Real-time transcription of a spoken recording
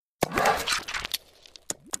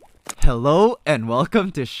Hello and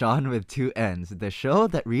welcome to Sean with Two Ends, the show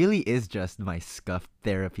that really is just my scuffed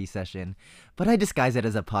therapy session, but I disguise it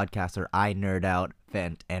as a podcast where I nerd out,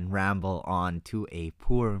 vent, and ramble on to a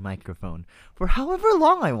poor microphone for however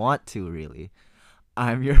long I want to, really.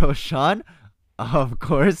 I'm your host, Sean, of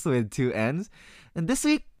course, with two N's, and this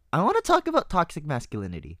week I want to talk about toxic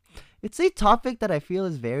masculinity. It's a topic that I feel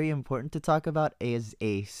is very important to talk about as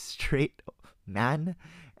a straight man,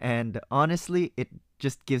 and honestly, it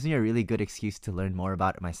just gives me a really good excuse to learn more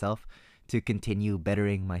about myself, to continue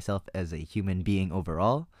bettering myself as a human being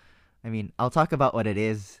overall. I mean, I'll talk about what it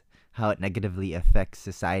is, how it negatively affects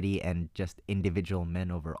society and just individual men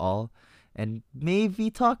overall, and maybe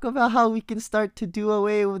talk about how we can start to do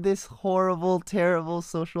away with this horrible, terrible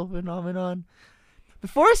social phenomenon.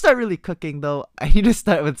 Before I start really cooking, though, I need to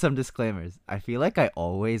start with some disclaimers. I feel like I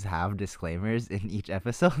always have disclaimers in each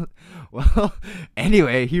episode. Well,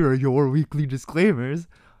 anyway, here are your weekly disclaimers.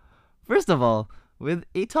 First of all, with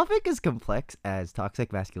a topic as complex as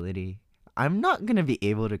toxic masculinity, I'm not going to be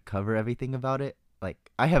able to cover everything about it. Like,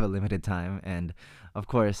 I have a limited time, and of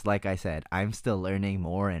course, like I said, I'm still learning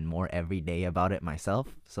more and more every day about it myself,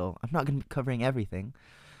 so I'm not going to be covering everything.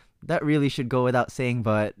 That really should go without saying,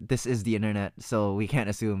 but this is the internet, so we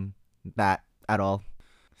can't assume that at all.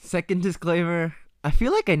 Second disclaimer, I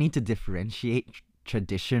feel like I need to differentiate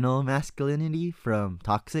traditional masculinity from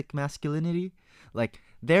toxic masculinity. Like,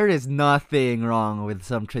 there is nothing wrong with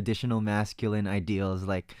some traditional masculine ideals.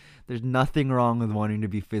 Like, there's nothing wrong with wanting to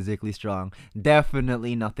be physically strong.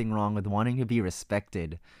 Definitely nothing wrong with wanting to be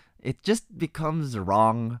respected. It just becomes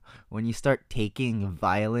wrong when you start taking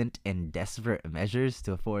violent and desperate measures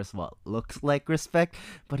to force what looks like respect,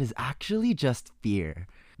 but is actually just fear.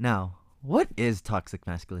 Now, what is toxic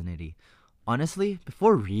masculinity? Honestly,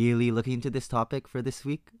 before really looking into this topic for this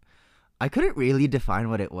week, I couldn't really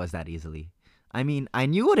define what it was that easily. I mean, I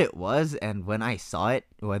knew what it was, and when I saw it,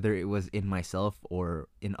 whether it was in myself or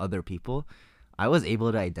in other people, I was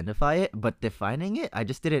able to identify it, but defining it, I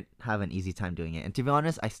just didn't have an easy time doing it. And to be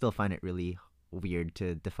honest, I still find it really weird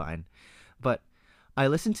to define. But I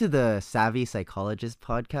listened to the Savvy Psychologist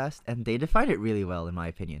podcast, and they define it really well, in my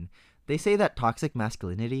opinion. They say that toxic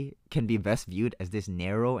masculinity can be best viewed as this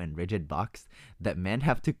narrow and rigid box that men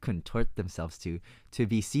have to contort themselves to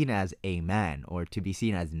be seen as a man or to be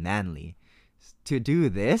seen as manly. To do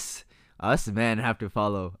this, us men have to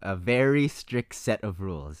follow a very strict set of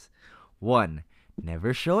rules. 1.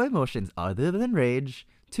 Never show emotions other than rage.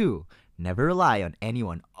 2. Never rely on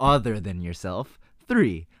anyone other than yourself.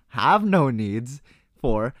 3. Have no needs.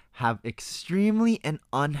 4. Have extremely and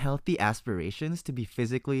unhealthy aspirations to be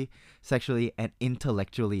physically, sexually, and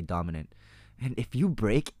intellectually dominant. And if you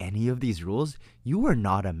break any of these rules, you are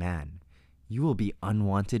not a man. You will be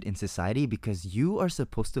unwanted in society because you are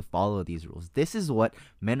supposed to follow these rules. This is what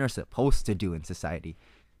men are supposed to do in society.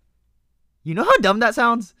 You know how dumb that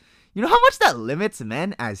sounds? You know how much that limits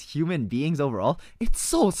men as human beings overall? It's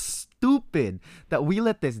so stupid that we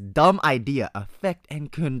let this dumb idea affect and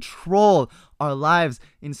control our lives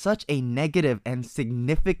in such a negative and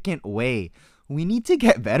significant way. We need to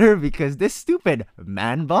get better because this stupid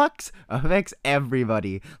man box affects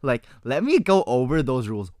everybody. Like, let me go over those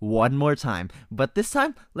rules one more time. But this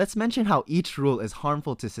time, let's mention how each rule is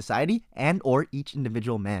harmful to society and or each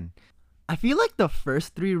individual man. I feel like the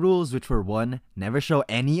first 3 rules, which were 1. Never show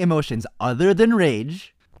any emotions other than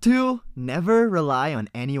rage. 2. Never rely on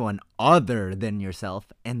anyone other than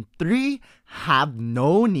yourself. And 3. Have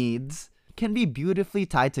no needs, can be beautifully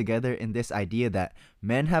tied together in this idea that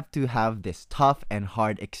men have to have this tough and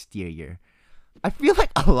hard exterior. I feel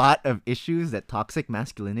like a lot of issues that toxic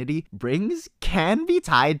masculinity brings can be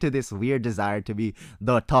tied to this weird desire to be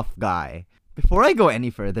the tough guy. Before I go any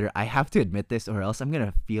further, I have to admit this or else I'm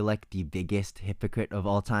gonna feel like the biggest hypocrite of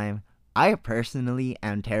all time. I personally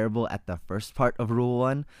am terrible at the first part of Rule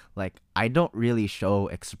 1. Like, I don't really show,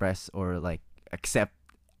 express, or like accept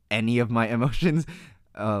any of my emotions.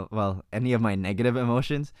 Any of my negative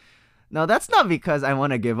emotions. Now, that's not because I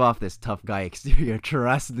want to give off this tough guy exterior,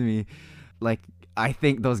 trust me. Like, I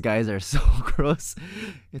think those guys are so gross.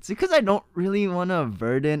 It's because I don't really want to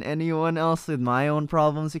burden anyone else with my own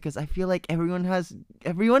problems because I feel like everyone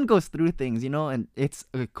goes through things, and it's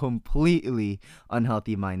a completely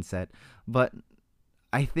unhealthy mindset. But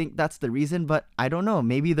I think that's the reason, but I don't know.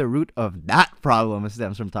 Maybe the root of that problem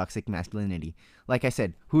stems from toxic masculinity. Like I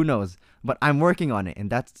said, who knows? But I'm working on it, and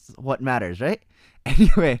that's what matters, right?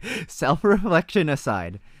 Anyway, self-reflection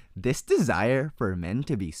aside, this desire for men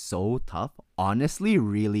to be so tough honestly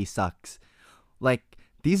really sucks. Like,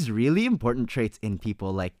 These really important traits in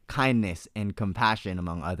people, like kindness and compassion,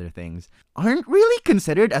 among other things, aren't really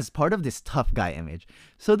considered as part of this tough guy image.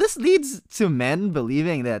 So this leads to men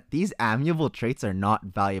believing that these amiable traits are not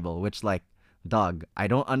valuable, which, like, dog, I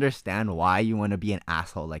don't understand why you want to be an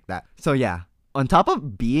asshole like that. So yeah, on top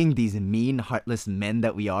of being these mean, heartless men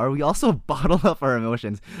that we are, we also bottle up our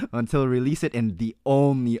emotions until release it in the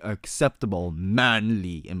only acceptable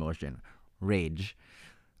manly emotion, rage.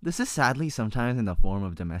 This is sadly sometimes in the form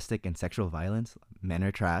of domestic and sexual violence. Men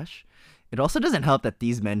are trash. It also doesn't help that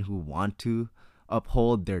these men who want to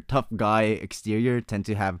uphold their tough guy exterior tend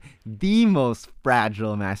to have the most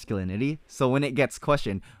fragile masculinity. So when it gets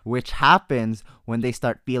questioned, which happens when they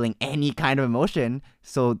start feeling any kind of emotion,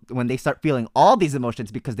 so when they start feeling all these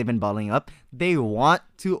emotions because they've been bottling up, they want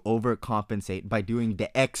to overcompensate by doing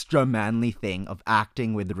the extra manly thing of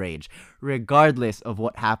acting with rage, regardless of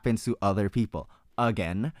what happens to other people.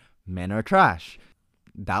 Again, men are trash.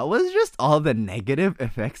 That was just all the negative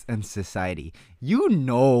effects in society. You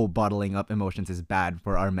know bottling up emotions is bad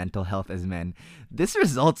for our mental health as men. This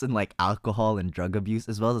results in like alcohol and drug abuse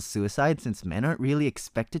as well as suicide, since men aren't really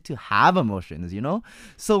expected to have emotions, you know?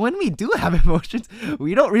 So when we do have emotions,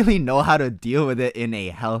 we don't really know how to deal with it in a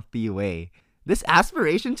healthy way. This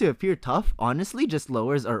aspiration to appear tough honestly just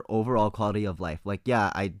lowers our overall quality of life. Like,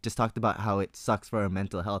 yeah, I just talked about how it sucks for our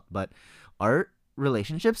mental health, but our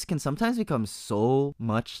relationships can sometimes become so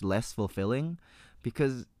much less fulfilling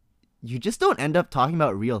because you just don't end up talking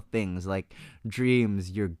about real things like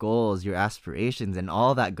dreams, your goals, your aspirations, and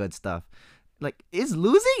all that good stuff. Like, is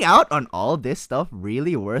losing out on all this stuff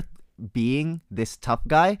really worth being this tough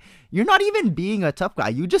guy? You're not even being a tough guy.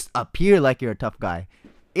 You just appear like you're a tough guy.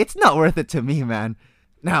 It's not worth it to me, man.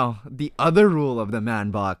 Now, the other rule of the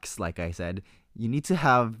man box, like I said, you need to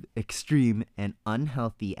have extreme and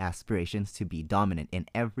unhealthy aspirations to be dominant in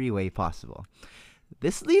every way possible.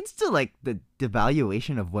 This leads to like the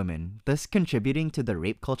devaluation of women, thus contributing to the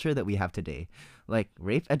rape culture that we have today. Like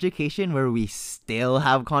rape education, where we still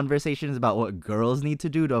have conversations about what girls need to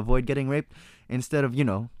do to avoid getting raped, instead of,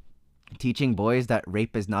 teaching boys that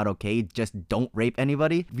rape is not okay, just don't rape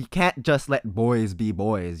anybody. We can't just let boys be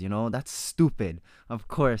boys, That's stupid. Of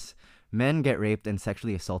course, men get raped and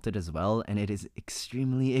sexually assaulted as well, and it is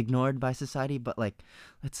extremely ignored by society, but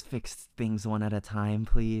let's fix things one at a time,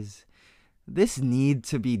 please. This need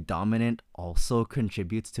to be dominant also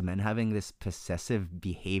contributes to men having this possessive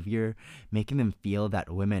behavior, making them feel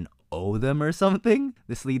that women owe them or something.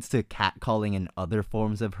 This leads to catcalling and other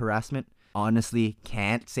forms of harassment. Honestly,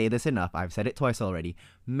 can't say this enough. I've said it twice already.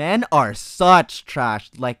 Men are such trash.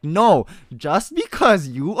 No, just because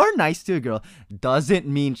you are nice to a girl doesn't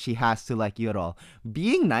mean she has to like you at all.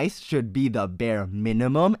 Being nice should be the bare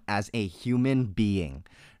minimum as a human being,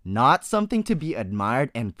 not something to be admired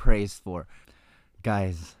and praised for.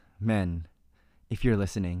 Guys, men, if you're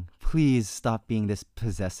listening, please stop being this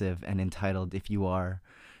possessive and entitled if you are.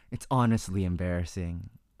 It's honestly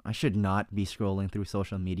embarrassing. I should not be scrolling through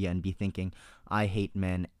social media and be thinking, I hate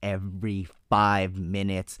men every 5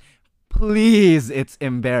 minutes. Please, it's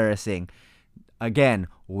embarrassing. Again,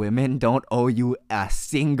 women don't owe you a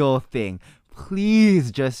single thing. Please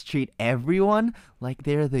just treat everyone like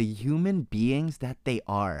they're the human beings that they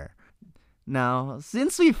are. Now,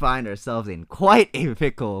 since we find ourselves in quite a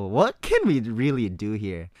pickle, what can we really do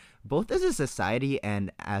here? Both as a society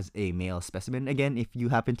and as a male specimen, again, if you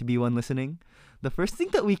happen to be one listening. The first thing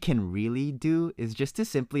that we can really do is just to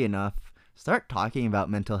simply enough start talking about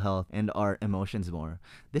mental health and our emotions more.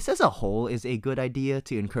 This as a whole is a good idea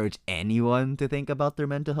to encourage anyone to think about their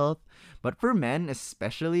mental health, but for men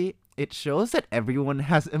especially, it shows that everyone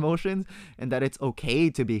has emotions and that it's okay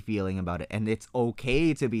to be feeling about it, and it's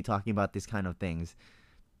okay to be talking about these kind of things.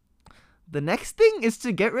 The next thing is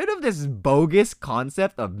to get rid of this bogus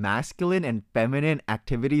concept of masculine and feminine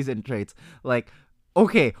activities and traits.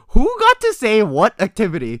 Okay, who got to say what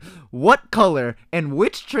activity, what color, and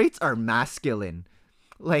which traits are masculine?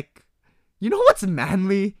 You know what's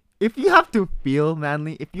manly? If you have to feel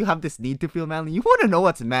manly, if you have this need to feel manly, you want to know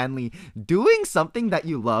what's manly. Doing something that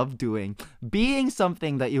you love doing. Being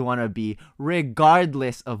something that you want to be,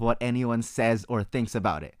 regardless of what anyone says or thinks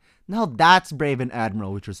about it. Now that's brave and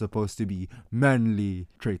admirable, which are supposed to be manly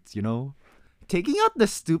traits, Taking out the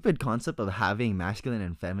stupid concept of having masculine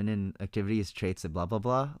and feminine activities, traits, and blah blah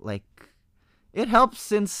blah, it helps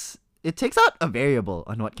since it takes out a variable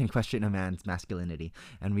on what can question a man's masculinity.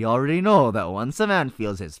 And we already know that once a man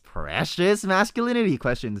feels his precious masculinity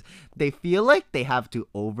questions, they feel like they have to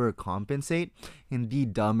overcompensate in the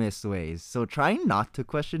dumbest ways. So trying not to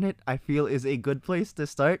question it, I feel, is a good place to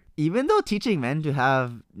start. Even though teaching men to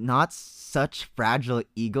have not such fragile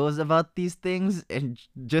egos about these things and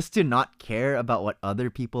just to not care about what other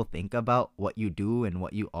people think about what you do and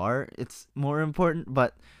what you are, it's more important.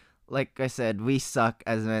 But like I said, we suck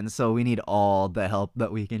as men, so we need all the help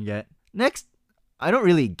that we can get. Next, I don't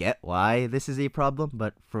really get why this is a problem,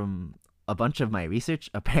 but from a bunch of my research,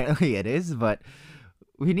 apparently it is. But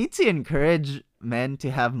we need to encourage men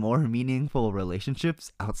to have more meaningful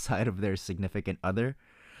relationships outside of their significant other.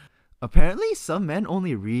 Apparently, some men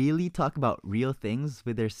only really talk about real things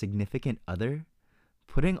with their significant other.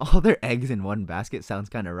 Putting all their eggs in one basket sounds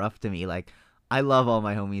kind of rough to me. Like, I love all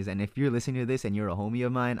my homies, and if you're listening to this and you're a homie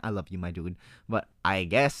of mine, I love you, my dude. But I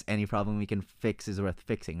guess any problem we can fix is worth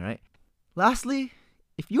fixing, right? Lastly,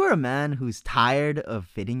 if you're a man who's tired of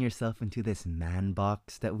fitting yourself into this man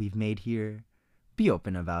box that we've made here, be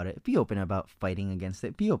open about it. Be open about fighting against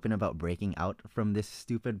it. Be open about breaking out from this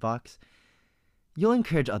stupid box. You'll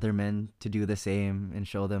encourage other men to do the same and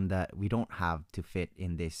show them that we don't have to fit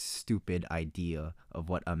in this stupid idea of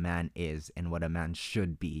what a man is and what a man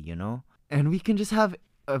should be, you know? And we can just have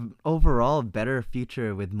an overall better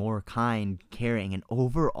future with more kind, caring, and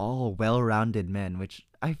overall well-rounded men, which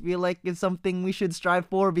I feel like is something we should strive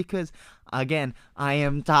for because, again, I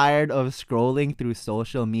am tired of scrolling through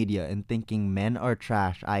social media and thinking men are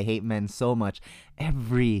trash. I hate men so much.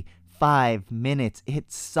 Every 5 minutes.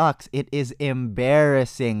 It sucks. It is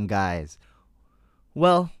embarrassing, guys.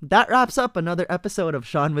 Well, that wraps up another episode of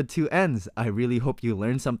Sean with Two Ends. I really hope you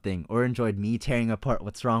learned something or enjoyed me tearing apart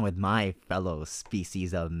what's wrong with my fellow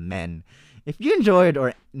species of men. If you enjoyed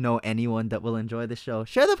or know anyone that will enjoy the show,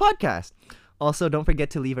 share the podcast. Also, don't forget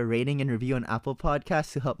to leave a rating and review on Apple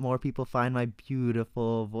Podcasts to help more people find my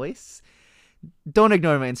beautiful voice. Don't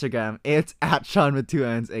ignore my Instagram. It's at Sean with Two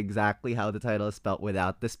Ends, exactly how the title is spelled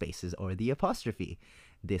without the spaces or the apostrophe.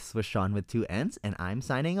 This was Sean with Two Ends, and I'm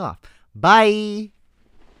signing off. Bye!